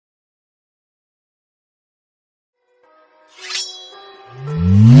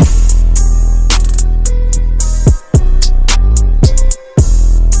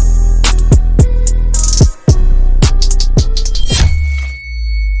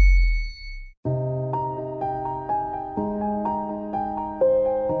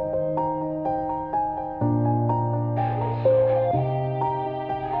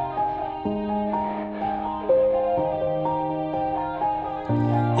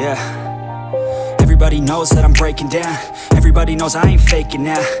Yeah. Everybody knows that I'm breaking down. Everybody knows I ain't faking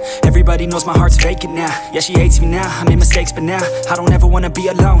now. Everybody knows my heart's vacant now. Yeah, she hates me now, I made mistakes, but now I don't ever wanna be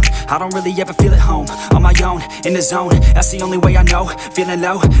alone. I don't really ever feel at home. On my own, in the zone, that's the only way I know. Feeling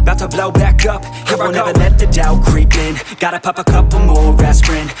low, about to blow back up. I won't ever let the doubt creep in. Gotta pop a couple more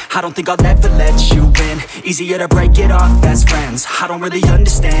aspirin. I don't think I'll ever let you in. Easier to break it off as friends. I don't really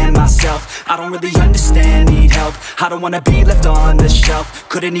understand myself. I don't really understand, need help. I don't wanna be left on the shelf.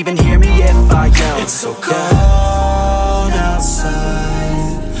 Couldn't even hear me if I yelled. It's so cold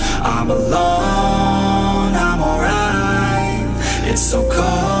outside, I'm alone, I'm alright. It's so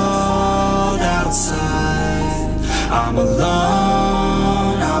cold outside, I'm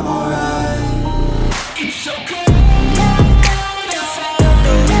alone, I'm alright. It's so cold.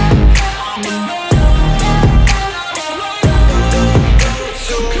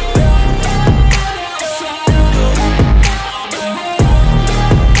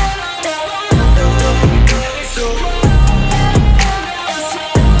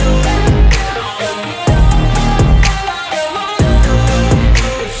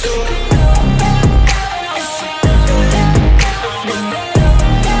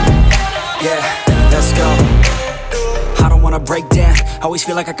 Break down, always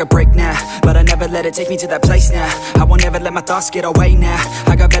feel like I could break now, but I never let it take me to that place now. I won't ever let my thoughts get away now.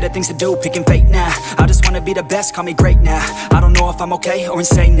 I got better things to do, picking fate now. I just wanna be the best, call me great now. I don't know if I'm okay or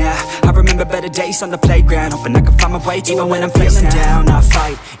insane now. I remember better days on the playground, hoping I can find my way. Even when I'm feeling down, I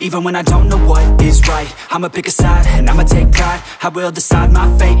fight. Even when I don't know what is right, I'ma pick a side and I'ma take pride. I will decide my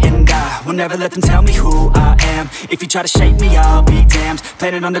fate and I will never let them tell me who I am. If you try to shape me, I'll be damned.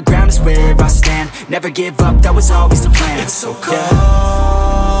 Planet on the ground is where I stand. Never give up, that was always the plan. It's so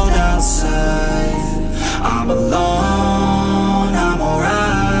cold outside, I'm alone, I'm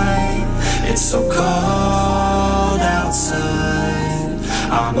alright. It's so cold outside,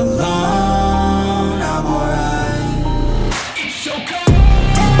 I'm alone, I'm alright. It's so cold.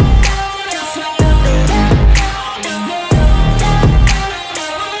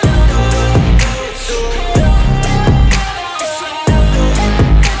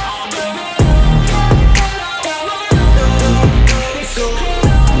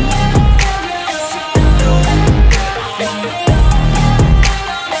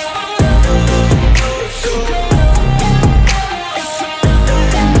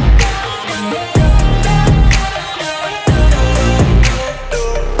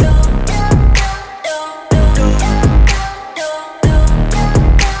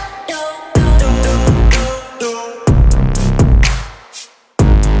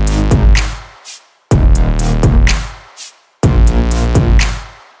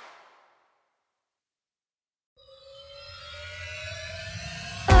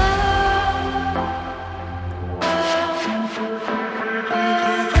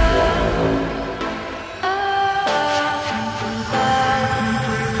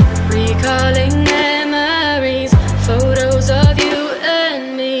 Recalling memories, photos of you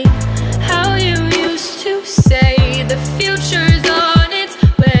and me. How you used to say the future's on its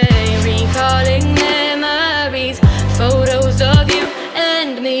way. Recalling memories, photos of you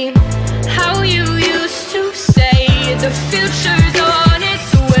and me. How you used to say the future's on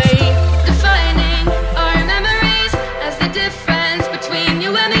its way. Defining our memories as the difference between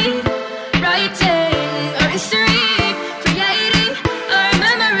you and me. Writing our history.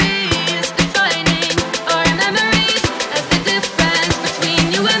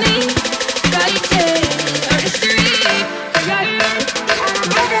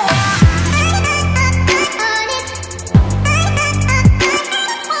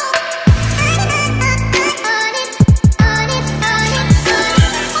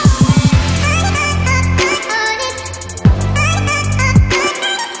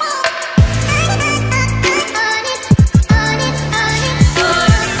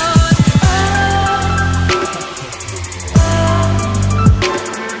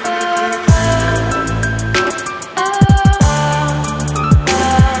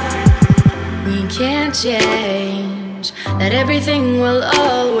 Change, that everything will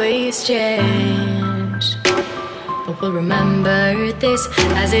always change, but we'll remember this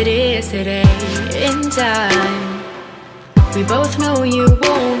as it is today in time. We both know you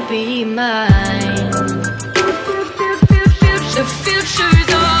won't be mine.